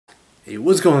Hey,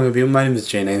 what's going on, review? My name is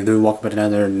Jane and welcome to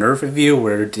another Nerf review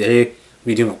where today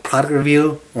we're doing a product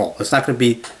review. Well, it's not going to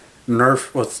be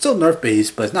Nerf, well, it's still Nerf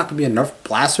based, but it's not going to be a Nerf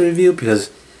blaster review because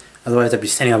otherwise I'd be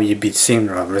standing up, you'd be seeing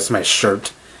the rest of my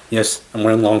shirt. Yes, I'm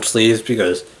wearing long sleeves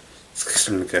because it's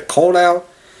starting to get cold out.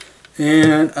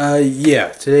 And yeah,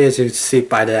 today, as you can see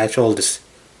by the actual the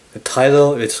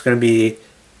title, it's going to be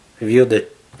revealed the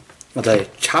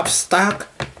Chopstock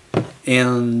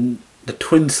and the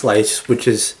Twinslice,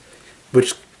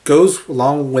 which goes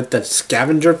along with the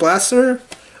Scavenger blaster,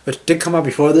 which did come out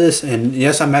before this. And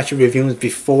yes, I'm actually reviewing this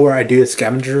before I do the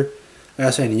Scavenger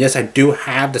blaster. And yes, I do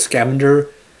have the Scavenger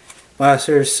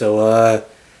blaster. So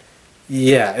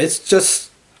yeah, it's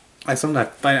just like something I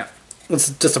find out.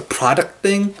 It's just a product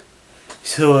thing.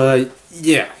 So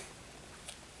yeah.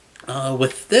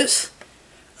 With this,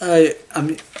 I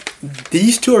mean,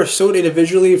 these two are sold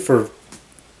individually for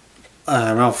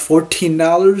around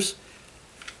 $14.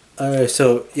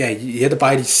 So yeah, you have to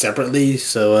buy these separately.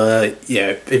 So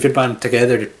yeah, if you're buying them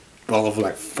together, they're well over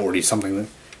like 40 something,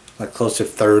 like close to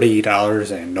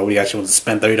 $30, and nobody actually wants to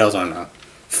spend $30 on a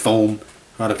foam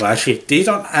product. Actually, these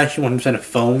aren't actually 100% a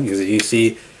foam, because you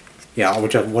see, yeah,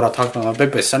 which is what I'll talk about in a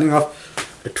bit. But starting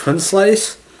off, the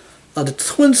Twinslice. The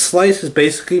Twinslice is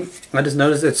basically, I just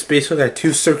noticed it's basically like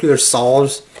two circular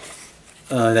saws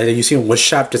that you see in wood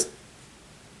shop just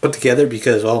put together,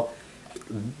 because, well,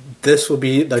 this will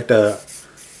be like the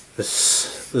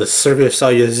circular saw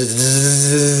you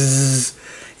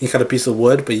cut a piece of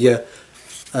wood. But yeah,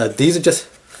 these are just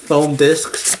foam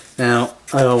discs. Now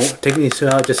taking these two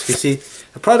out, just you see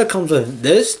the product comes with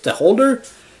this, the holder,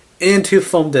 and two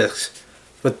foam discs.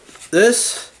 But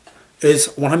this is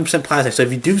 100% plastic, so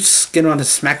if you do get around to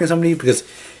smacking somebody, because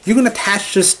you can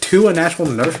attach this to an actual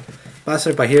Nerf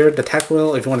blaster by here, the tack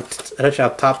wheel, if you want to attach it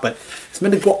up top, but it's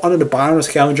meant to go under the bottom of the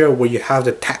Scavenger where you have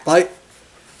the tack light.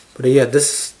 But yeah,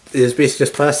 this is basically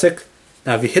just plastic.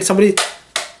 Now if you hit somebody,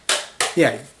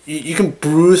 yeah, you can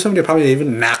bruise somebody, probably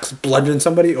even bludgeon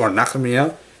somebody or knock somebody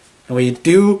out. And when you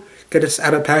do get this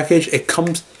out of the package, it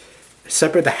comes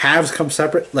separate, the halves come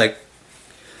separate, like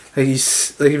if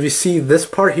you see this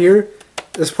part here,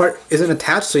 this part isn't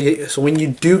attached, so when you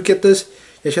do get this,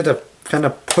 you have to kind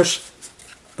of push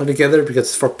them together because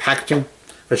it's for packaging,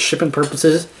 for shipping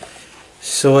purposes.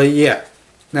 So yeah,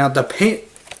 now the paint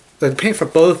for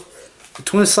both the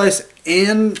Twinslice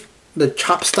and the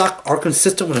Chopstock are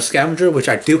consistent with the Scavenger, which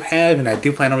I do have and I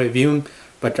do plan on reviewing,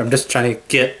 but I'm just trying to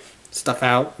get stuff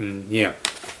out and yeah,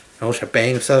 no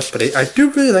shebang and stuff. But I do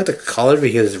really like the color,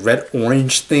 because red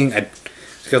orange thing. You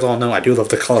guys all know I do love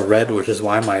the color red, which is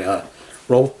why my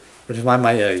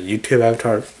YouTube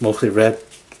avatar is mostly red,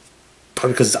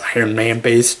 probably because it's Iron Man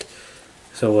based.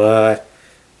 So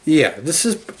yeah, this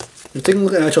is, you're taking a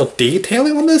look at actual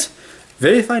detailing on this.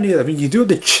 Very fine detail. I mean, you do have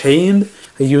the chain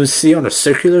that you would see on a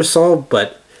circular saw,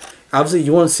 but obviously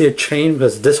you won't see a chain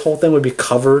because this whole thing would be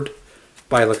covered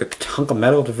by like a chunk of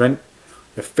metal to prevent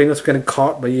your fingers getting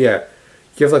caught. But yeah,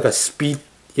 you have like a speed,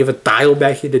 you have a dial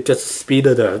back here to just the speed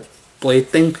of the blade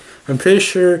thing. I'm pretty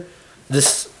sure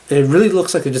this, it really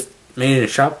looks like it just made in a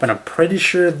shop, but I'm pretty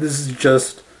sure this is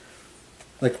just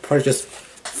like part just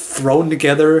thrown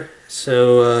together.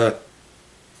 So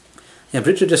yeah, I'm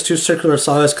pretty sure just two circular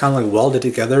saws kind of like welded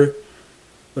together.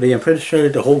 But yeah, I'm pretty sure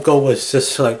the whole goal was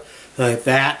just like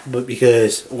that, but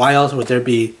because why else would there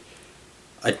be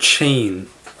a chain,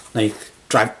 like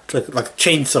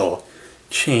chainsaw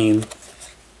chain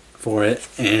for it?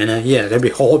 And yeah, there'd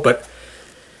be a hole, but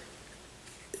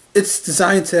it's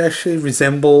designed to actually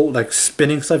resemble like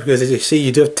spinning stuff, because as you see,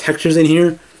 you do have textures in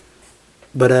here,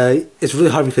 but it's really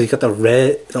hard because you got the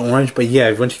red, the orange. But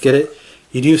yeah, once you get it,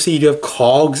 you do have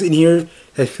cogs in here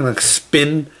that can like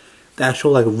spin the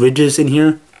actual like ridges in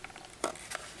here.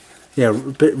 Yeah,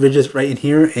 ridges right in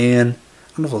here, and I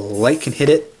don't know if a light can hit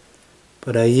it,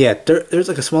 but yeah, there's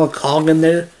like a small cog in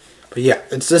there. But yeah,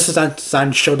 it's this is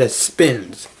designed to show that it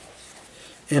spins.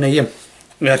 And yeah,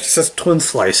 it says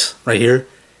Twinslice right here.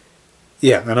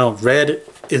 Yeah, I know, red,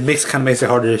 kind of makes it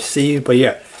harder to see, but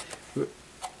yeah.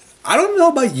 I don't know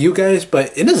about you guys,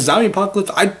 but in a zombie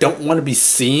apocalypse, I don't want to be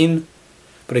seen.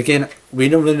 But again, we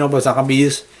don't really know about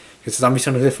zombies, because zombies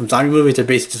are different from zombie movies. They're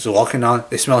basically just walking on,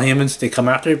 they smell humans, they come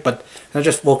after it, but they're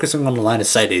just focusing on the line of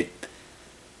sight.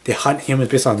 They hunt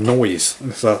humans based on noise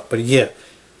and stuff. But yeah,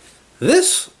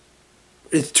 this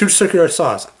is two circular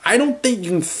saws. I don't think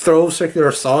you can throw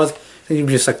circular saws. I think you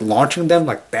can just like launching them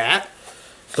like that.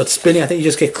 But spinning, I think you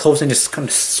just get close and just kind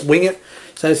of swing it.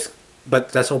 So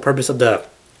but that's the whole purpose of the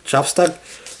Chopstock.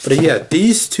 But yeah,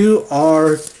 these two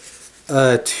are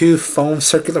two foam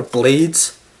circular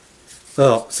blades.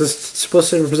 Oh, so it's supposed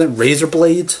to represent razor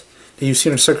blades. that you see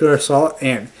in a circular saw.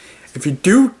 And if you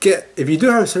do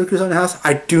have a circular saw in the house,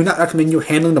 I do not recommend you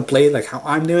handling the blade like how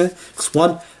I'm doing it. Because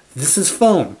one, this is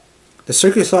foam. The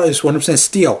circular saw is 100%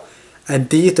 steel, and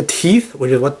the teeth,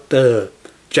 which is what the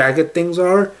jagged things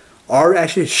are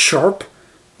actually sharp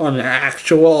on an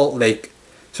actual like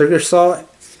circular saw,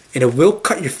 and it will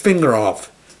cut your finger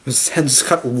off. Hence,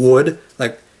 cut wood.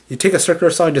 Like you take a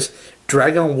circular saw and just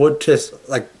drag it on wood, just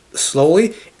like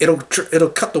slowly, it'll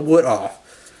cut the wood off.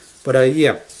 But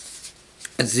yeah,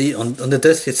 and see on the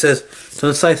disc it says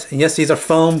Twinslice, and yes, these are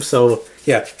foam, so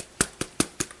yeah,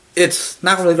 it's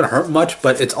not really gonna hurt much,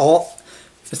 but it's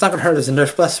not gonna hurt as a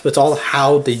Nerf blast, but it's all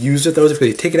how they use it. Those because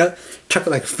you take it out, chuck it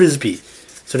like a frisbee.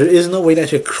 So there is no way to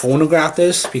actually chronograph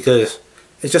this because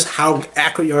it's just how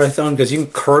accurate you are at throwing, because you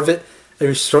can curve it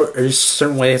every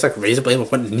certain way. It's like razor blade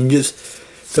with what ninjas.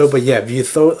 So, but yeah, if you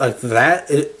throw it like that,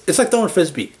 it's like throwing a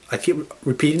frisbee. I keep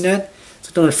repeating that. It's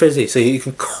like throwing a frisbee. So you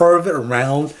can curve it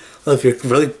around if you're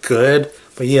really good.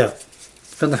 But yeah,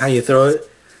 depends on how you throw it.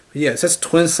 But yeah, it says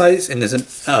Twinslice, and there's an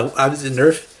obviously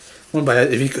Nerf one.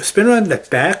 But if you spin around the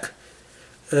back,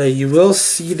 you will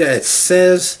see that it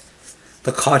says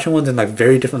the caution ones in like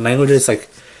very different languages. Like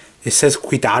it says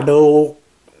cuidado,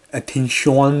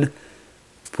 atención,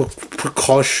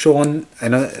 precaution,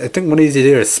 and I think one of these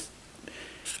is,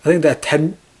 I think the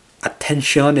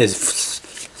attention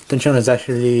is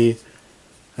actually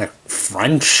like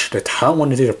French. The top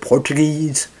one is either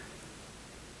Portuguese.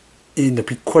 And the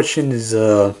precaution is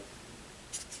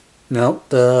no,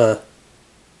 the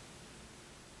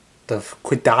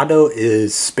cuidado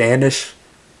is Spanish,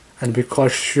 and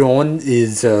precaution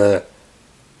is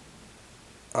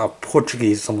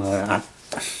Portuguese, something like that.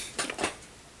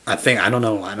 I think, I don't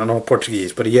know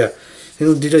Portuguese, but yeah,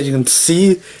 you can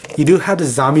see you do have the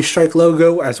Zombie Strike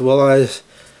logo, as well as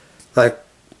like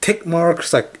tick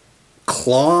marks, like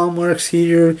claw marks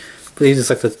here. I believe it's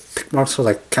like the tick marks are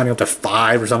like counting up to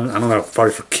 5 or something. I don't know,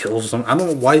 probably for kills or something. I don't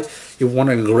know why you want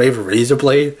to engrave a razor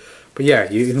blade, but yeah,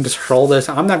 you can just hurl this.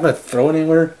 I'm not gonna throw it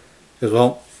anywhere because,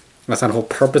 well, that's not the whole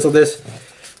purpose of this.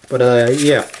 But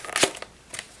yeah,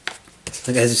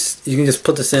 like you can just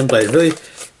put this in, but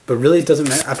really doesn't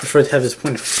matter. I prefer to have this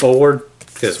pointed forward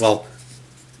because, well,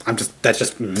 that's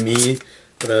just me.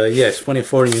 But yeah, it's pointing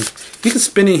forward. You can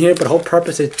spin in here, but the whole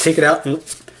purpose is take it out and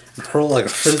hurl like a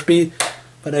frisbee.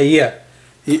 But yeah,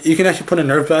 you can actually put a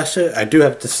Nerf blaster. I do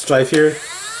have this stripe here,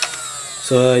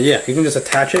 so yeah, you can just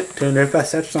attach it to a Nerf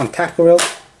blaster. It's on tackle rail.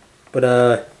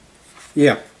 But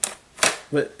yeah,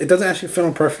 but it doesn't actually fit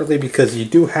on perfectly because you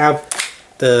do have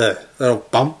the little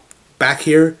bump back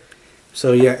here.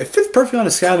 So yeah, it fits perfectly on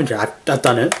a Scavenger. I've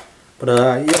done it, but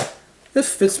yeah,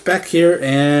 this fits back here,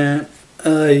 and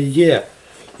yeah,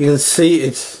 you can see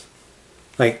it's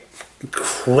like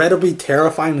incredibly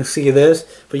terrifying to see this.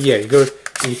 But yeah, you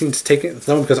can just take it and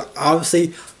throw it, because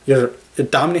obviously your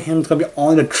dominant hand is gonna be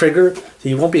on the trigger, so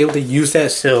you won't be able to use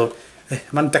that. So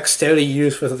amount of dexterity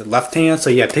used with the left hand. So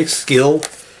yeah, it takes skill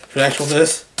for actual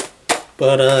this.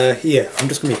 But yeah, I'm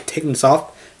just gonna be taking this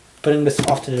off, putting this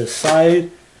off to the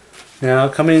side. Now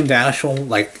coming into actual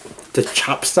like the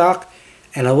chopstock,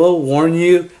 and I will warn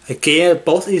you again,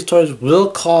 both of these toys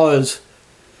will cause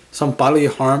some bodily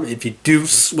harm if you do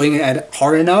swing it at it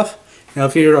hard enough. Now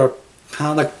if you're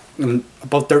kind of like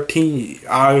above 13,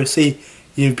 obviously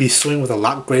you'd be swinging with a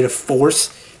lot greater force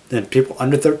than people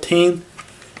under 13.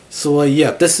 So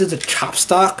yeah, this is the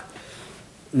chopstock.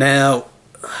 Now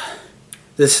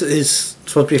this is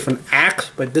supposed to be for an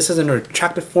axe, but this is in a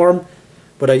retracted form.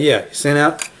 But yeah, you see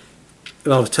that?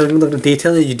 I was telling you look at the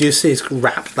detailing, you do see it's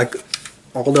wrapped like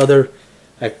all the other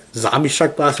like Zombie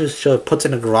Strike blasters, so it puts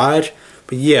in a garage.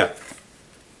 But yeah,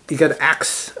 you got an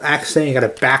axe thing, you got a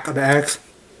back of the axe.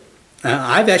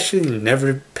 I've actually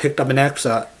never picked up an axe,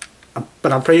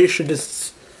 but I'm pretty sure this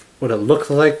is what it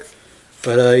looks like.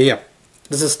 But yeah,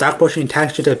 this is stock portion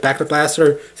attached to the back of the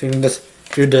blaster, so you can just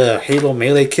do the Halo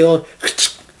melee kill,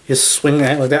 just swing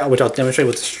it like that, which I'll demonstrate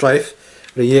with the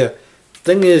strife. But yeah,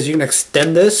 thing is you can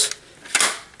extend this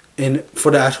in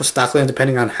for the actual stock length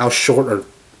depending on how short or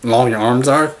long your arms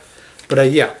are. But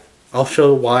yeah, I'll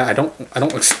show why I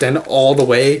don't extend all the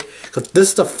way, because this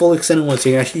is the full extended one, so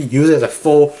you can actually use it as a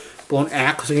full blown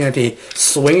axe, so you can actually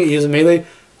swing it using melee.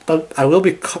 But I will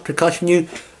be precautioning you,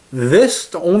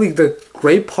 the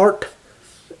gray part,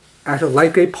 actual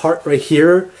light gray part right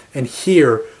here and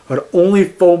here are the only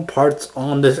foam parts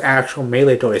on this actual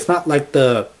melee toy. It's not like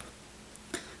the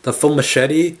foam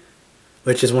machete,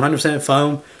 which is 100%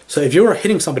 foam. So if you were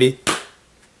hitting somebody,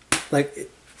 like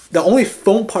the only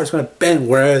foam part is going to bend,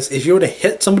 whereas if you were to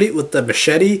hit somebody with the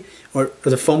machete or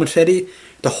the foam machete,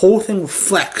 the whole thing will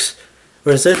flex.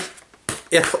 Whereas this,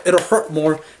 it'll hurt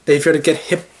more than if you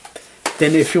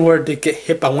were to get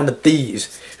hit by one of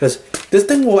these, because this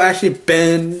thing will actually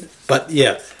bend. But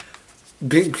yeah,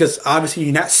 because obviously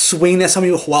you're not swinging at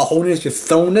somebody while holding this, you're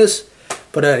throwing this.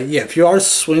 But yeah, if you are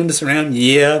swinging this around,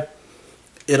 yeah,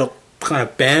 it'll kind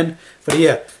of bend. But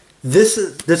yeah,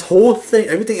 this whole thing,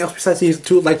 everything else besides these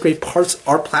two lightweight parts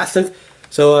are plastic.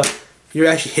 So you're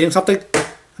actually hitting something.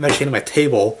 I'm actually hitting my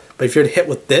table. But if you're to hit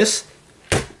with this,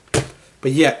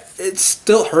 but yeah, it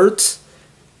still hurts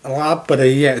a lot. But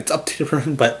yeah, it's up to the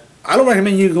person. But I don't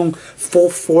recommend you going full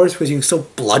force, because you can still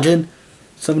bludgeon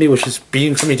somebody, which is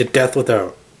beating somebody to death with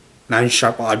a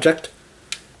non-sharp object.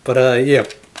 But yeah,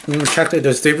 I'm gonna check that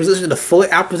there's three positions: the fully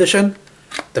out position,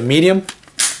 the medium,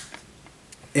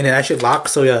 and it actually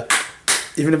locks. So yeah,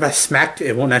 even if I smacked it,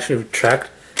 it won't actually retract.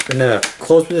 In the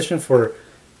closed position for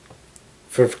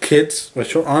kids with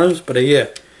short arms. But yeah,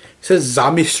 it says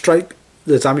Zombie Strike,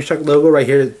 the Zombie Strike logo right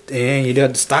here, and you do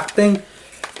have the stock thing.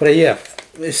 But yeah,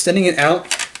 extending it out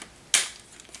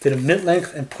to the mid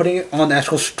length and putting it on the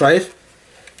actual strife.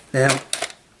 Now,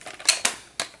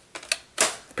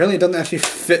 apparently it doesn't actually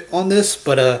fit on this,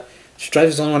 but strife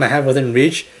is the only one I have within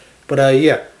reach. But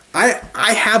yeah,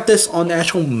 I have this on the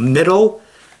actual middle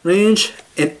range,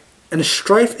 and the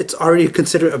strife, it's already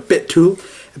considered a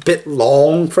bit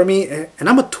long for me, and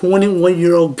I'm a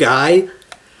 21-year-old guy.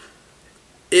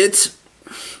 It's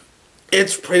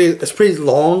pretty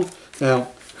long. Now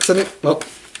sending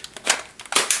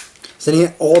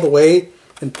it all the way,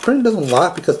 and printing doesn't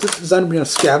lock because this is designed to be on a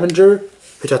Scavenger,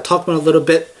 which I'll talk about a little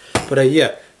bit. But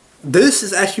yeah, this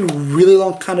is actually really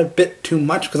long, kind of a bit too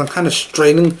much, because I'm kind of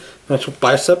straining my actual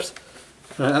biceps,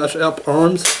 up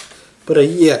arms. But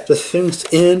yeah, the thing's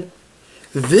in.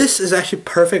 This is actually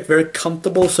perfect, very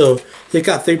comfortable. So you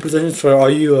got three positions for all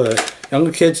you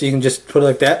younger kids. You can just put it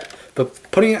like that.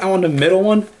 But putting it out on the middle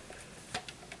one,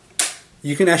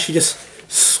 you can actually just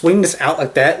swing this out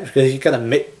like that, because you gotta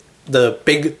make the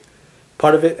big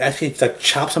part of it actually like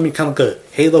chop something, kind of like a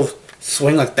halo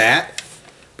swing like that.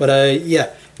 But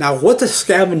yeah, now with the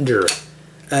Scavenger,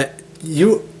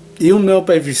 you'll know,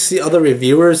 but if you see other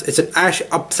reviewers, it's an actually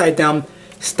upside down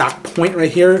stock point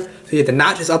right here. So yeah, the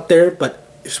notch is up there, but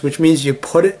which means you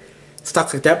put it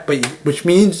stock like that, but which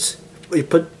means you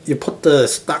put the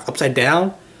stock upside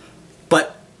down.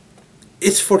 But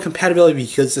it's for compatibility,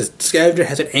 because the Scavenger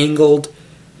has an angled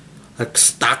like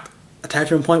stock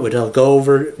attachment point, which I'll go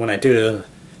over when I do the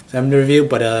Scavenger review.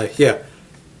 But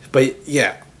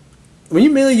yeah, when you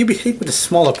mainly, you be hitting with the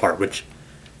smaller part, which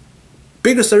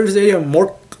bigger surface area,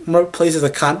 more places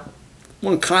of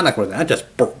more contact with it. I just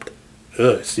burped.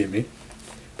 See me.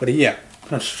 But yeah, I'm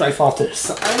gonna strife off to the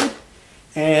side,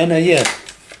 and yeah,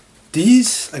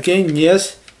 these again,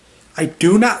 yes, I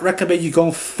do not recommend you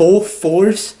going full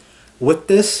force with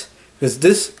this, because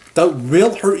this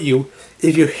will hurt you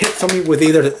if you hit somebody with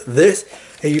either this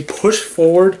and you push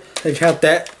forward and you have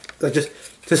that, like just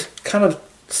kind of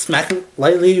smacking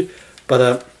lightly.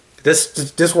 But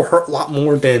this will hurt a lot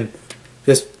more than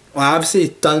just, well, obviously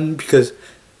it's done because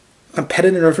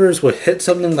competitive nerfers would hit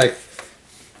something like,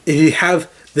 if you have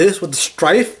this with the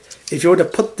strife, if you were to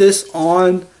put this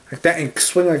on like that and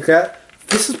swing like that,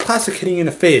 this is plastic hitting you in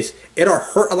the face. It'll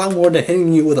hurt a lot more than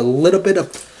hitting you with a little bit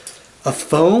of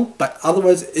foam, but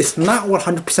otherwise it's not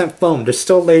 100% foam. There's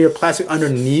still a layer of plastic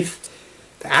underneath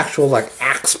the actual like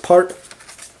axe part.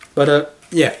 But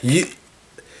yeah,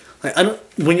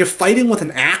 when you're fighting with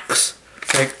an axe,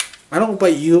 like, I don't know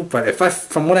about you, but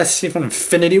from what I see from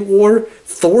Infinity War,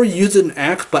 Thor uses an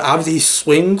axe, but obviously he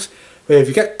swings. But if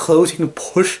you get close, you can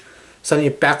push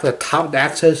something back to the top of the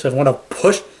axe head. So if I want to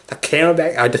push the camera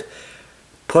back, I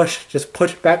just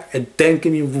push back, and then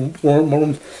give me more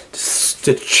room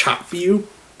to chop you.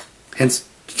 Hence,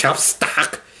 chop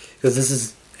stock, because this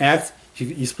is axe.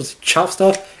 You're supposed to chop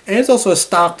stuff, and it's also a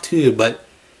stock too, but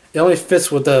it only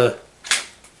fits with the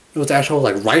actual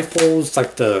like rifles,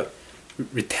 like the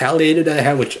Retaliator that I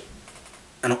have, which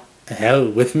I don't have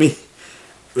it with me.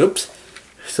 Oops.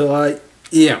 So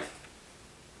yeah,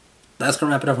 that's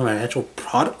gonna wrap it up for my actual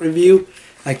product review.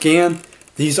 Again,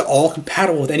 these are all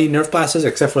compatible with any Nerf blasters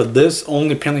except for this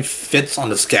only apparently fits on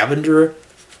the Scavenger.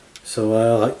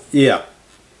 So yeah.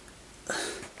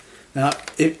 Now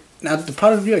the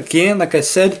product review, again, like I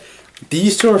said,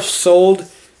 these two are sold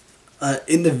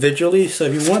individually. So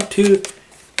if you want to,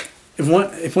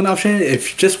 if one option,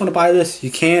 if you just want to buy this,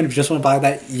 you can. If you just want to buy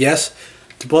that, yes.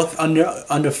 They're both around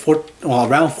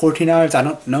 $14. I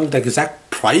don't know the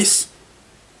exact price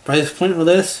point for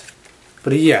this,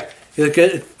 but yeah, it's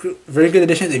a very good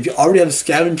addition. If you already have a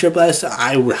Scavenger blaster,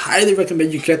 I would highly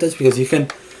recommend you get this, because you can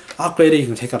upgrade it. You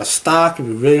can take out a stock if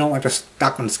you really don't like the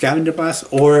stock on the Scavenger blast,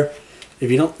 or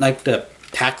if you don't like the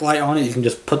tack light on it, you can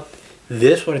just put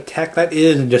this where the tack light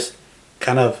is and just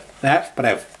kind of that.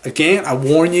 But again, I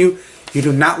warn you, you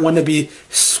do not want to be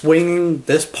swinging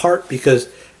this part, because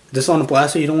this on the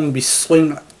blaster, you don't want to be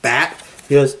swinging that,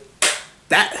 because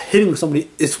that hitting somebody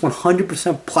is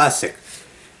 100% plastic.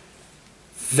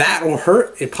 That will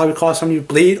hurt. It probably cause somebody to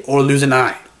bleed or lose an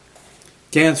eye.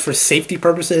 Again, it's for safety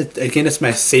purposes. Again, it's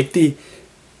my safety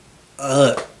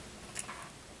part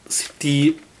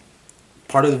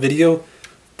of the video.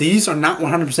 These are not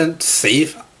 100%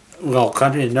 safe. Well,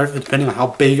 contrary to Nerf, depending on how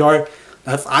big you are.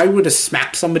 If I were to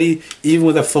smack somebody, even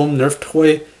with a foam Nerf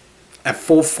toy, at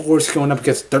full force going up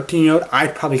against a 13-year-old,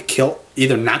 I'd probably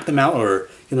either knock them out or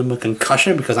give them a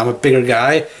concussion, because I'm a bigger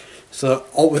guy. So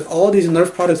with all these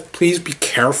Nerf products, please be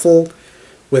careful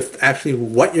with actually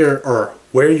what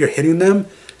where you're hitting them.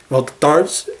 Well, the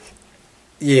darts,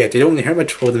 yeah, they don't really hurt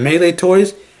much. For the melee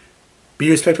toys, be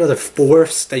respectful of the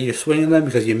force that you're swinging them,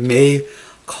 because you may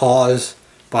cause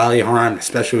bodily harm,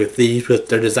 especially with these, because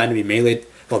they're designed to be melee.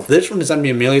 Well, this one is designed to be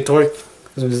a melee toy.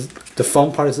 The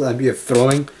foam part is designed to be a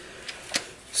throwing.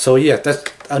 So yeah, that's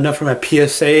enough for my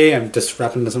PSA. I'm just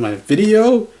wrapping this on my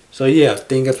video. So yeah,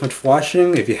 thank you guys so much for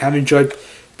watching. If you have enjoyed,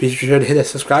 be sure to hit the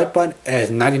subscribe button, as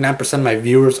 99% of my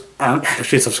viewers aren't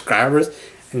actually subscribers.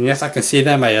 And yes, I can see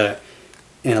that in my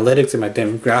analytics and my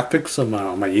demographics on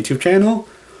my YouTube channel.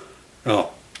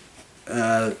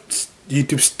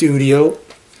 YouTube Studio.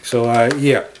 So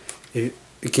yeah,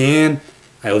 again,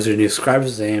 I also new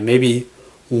subscribers, and maybe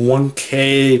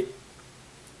 1K,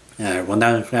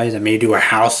 1,000 subscribers. I may do a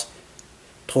house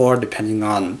tour depending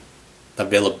on the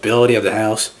availability of the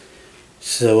house.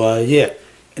 So yeah,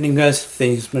 anyway guys,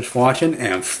 thank you so much for watching,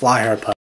 and fly hard, pup.